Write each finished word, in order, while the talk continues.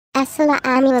Assalamu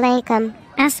alaikum.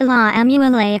 Assalamu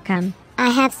alaikum. I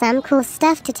have some cool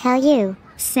stuff to tell you.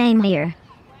 Same here.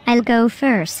 I'll go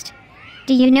first.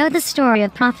 Do you know the story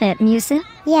of Prophet Musa?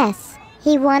 Yes.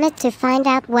 He wanted to find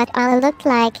out what Allah looked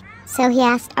like, so he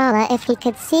asked Allah if he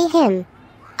could see him.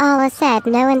 Allah said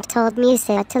no and told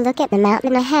Musa to look at the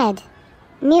mountain ahead.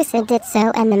 Musa did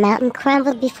so and the mountain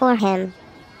crumbled before him.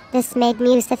 This made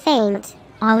Musa faint.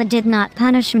 Allah did not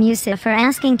punish Musa for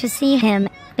asking to see him,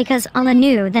 because Allah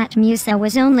knew that Musa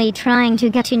was only trying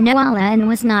to get to know Allah and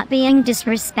was not being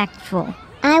disrespectful.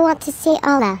 I want to see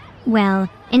Allah. Well,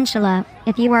 inshallah,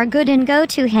 if you are good and go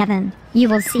to heaven, you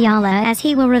will see Allah as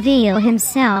He will reveal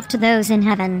Himself to those in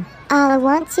heaven. Allah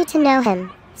wants you to know Him,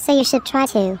 so you should try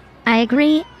to. I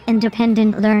agree,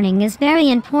 independent learning is very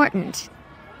important.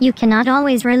 You cannot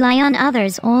always rely on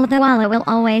others, although Allah will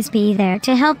always be there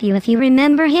to help you if you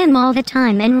remember Him all the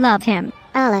time and love Him.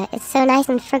 Allah is so nice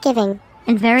and forgiving.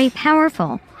 And very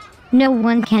powerful. No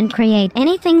one can create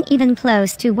anything even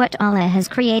close to what Allah has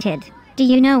created. Do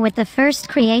you know what the first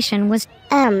creation was?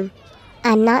 I'm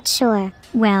not sure.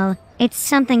 Well, it's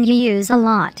something you use a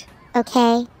lot.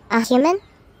 Okay, a human?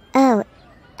 Oh,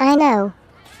 I know.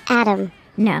 Adam.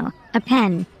 No, a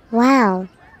pen. Wow.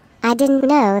 I didn't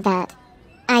know that.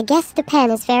 I guess the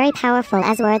pen is very powerful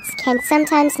as words can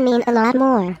sometimes mean a lot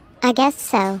more. I guess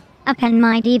so. A pen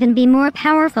might even be more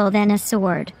powerful than a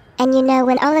sword. And you know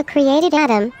when Allah created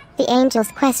Adam, the angels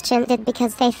questioned it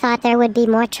because they thought there would be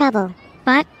more trouble.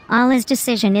 But Allah's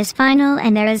decision is final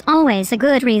and there is always a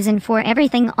good reason for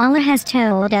everything Allah has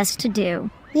told us to do.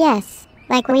 Yes,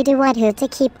 like we do wudu to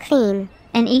keep clean.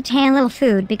 And eat halal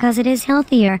food because it is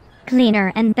healthier,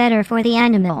 cleaner and better for the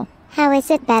animal. How is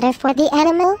it better for the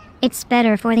animal? It's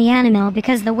better for the animal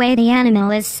because the way the animal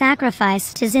is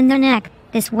sacrificed is in the neck.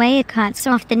 This way it cuts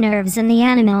off the nerves and the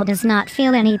animal does not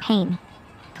feel any pain.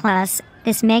 Plus,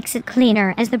 this makes it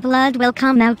cleaner as the blood will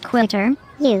come out quicker.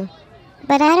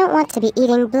 But I don't want to be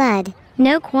eating blood.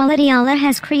 No quality Allah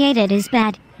has created is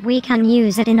bad. We can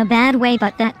use it in a bad way,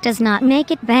 but that does not make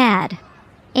it bad.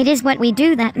 It is what we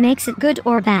do that makes it good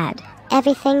or bad.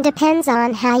 Everything depends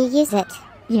on how you use it.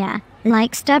 Yeah,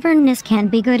 like stubbornness can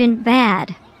be good and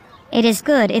bad. It is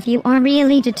good if you are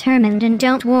really determined and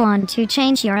don't want to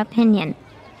change your opinion.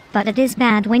 But it is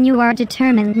bad when you are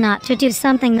determined not to do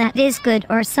something that is good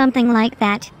or something like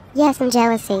that. Yes, and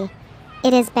jealousy.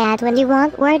 It is bad when you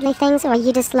want worldly things or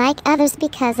you dislike others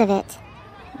because of it.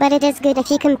 But it is good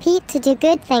if you compete to do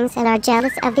good things and are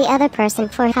jealous of the other person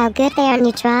for how good they are and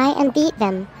you try and beat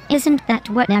them. Isn't that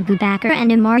what Abu Bakr and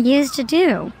Umar used to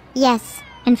do? Yes.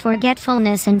 And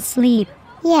forgetfulness and sleep.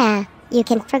 Yeah, you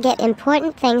can forget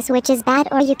important things which is bad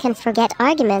or you can forget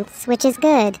arguments which is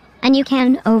good. And you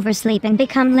can oversleep and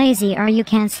become lazy or you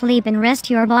can sleep and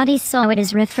rest your body so it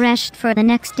is refreshed for the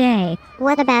next day.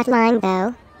 What about lying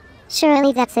though?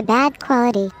 Surely that's a bad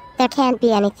quality. There can't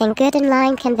be anything good in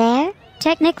lying, can there?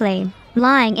 Technically,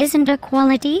 lying isn't a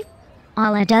quality.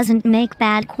 Allah doesn't make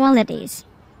bad qualities.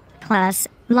 Plus,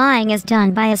 lying is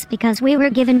done by us because we were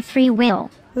given free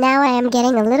will. Now I am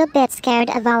getting a little bit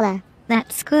scared of Allah.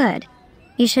 That's good.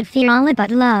 You should fear Allah but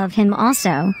love Him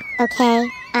also. Okay,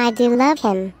 I do love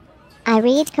Him. I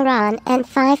read Quran and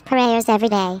 5 prayers every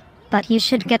day. But you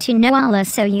should get to know Allah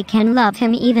so you can love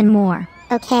Him even more.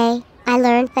 Okay, I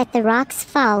learned that the rocks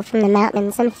fall from the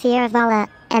mountains in fear of Allah,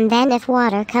 and then if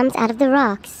water comes out of the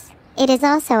rocks, it is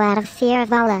also out of fear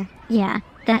of Allah. Yeah,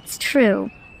 that's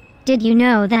true. Did you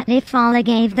know that if Allah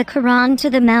gave the Quran to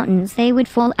the mountains they would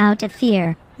fall out of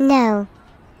fear? No.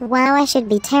 Wow, I should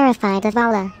be terrified of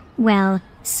Allah. Well,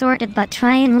 sort of, but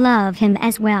try and love Him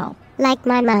as well. Like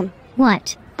my mum.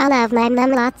 What? I love my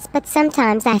mum lots, but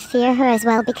sometimes I fear her as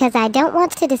well because I don't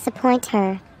want to disappoint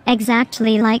her.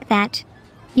 Exactly like that.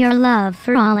 Your love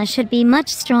for Allah should be much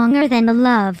stronger than the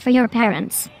love for your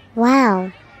parents.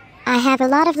 Wow. I have a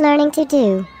lot of learning to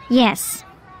do. Yes.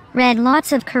 Read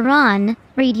lots of Quran,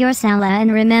 read your Salah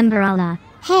and remember Allah.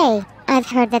 Hey, I've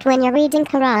heard that when you're reading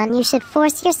Quran you should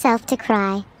force yourself to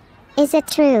cry. Is it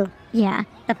true? Yeah,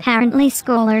 apparently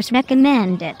scholars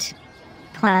recommend it.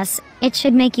 Plus, it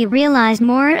should make you realize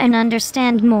more and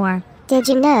understand more. Did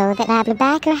you know that Abu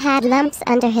Bakr had lumps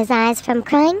under his eyes from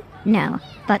crying? No,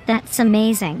 but that's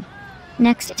amazing.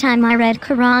 Next time I read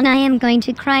Quran I am going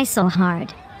to cry so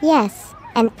hard. Yes,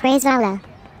 and praise Allah.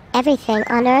 Everything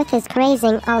on earth is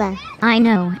praising Allah. I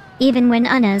know, even when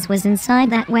Anas was inside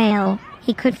that whale,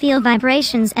 he could feel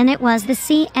vibrations and it was the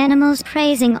sea animals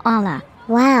praising Allah.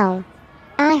 Wow.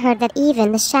 I heard that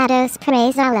even the shadows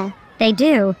praise Allah. They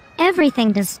do,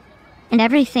 everything does. And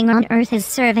everything on earth is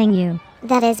serving you.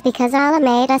 That is because Allah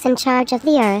made us in charge of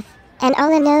the earth, and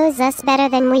Allah knows us better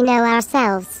than we know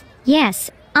ourselves. Yes,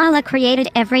 Allah created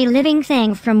every living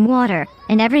thing from water,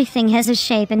 and everything has a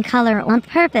shape and color on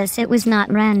purpose. It was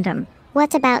not random.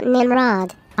 What about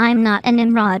Nimrod? I'm not a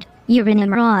Nimrod, you're a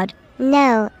Nimrod.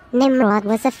 No, Nimrod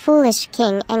was a foolish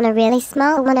king and a really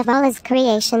small one of Allah's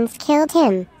creations killed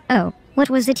him. Oh, what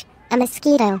was it? A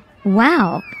mosquito.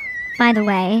 Wow. By the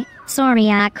way, sorry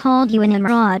I called you a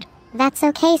Nimrod. That's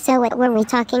okay, so what were we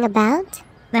talking about?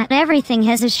 That everything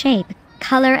has a shape,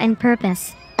 color and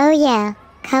purpose. Oh yeah,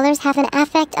 colors have an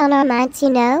effect on our minds, you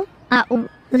know?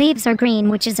 Leaves are green,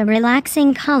 which is a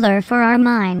relaxing color for our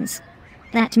minds.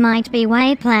 That might be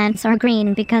why plants are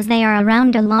green, because they are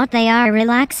around a lot. They are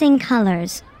relaxing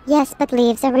colors. Yes, but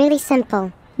leaves are really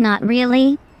simple. Not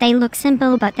really. They look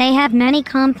simple, but they have many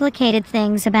complicated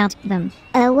things about them.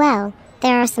 Oh well,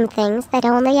 there are some things that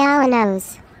only Allah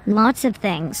knows. Lots of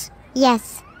things.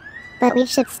 Yes, but we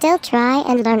should still try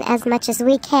and learn as much as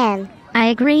we can. I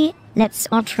agree. Let's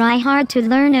all try hard to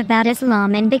learn about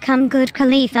Islam and become good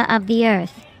Khalifa of the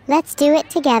earth. Let's do it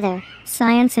together.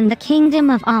 Science in the Kingdom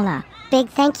of Allah. Big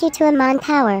thank you to Aman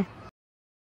Power.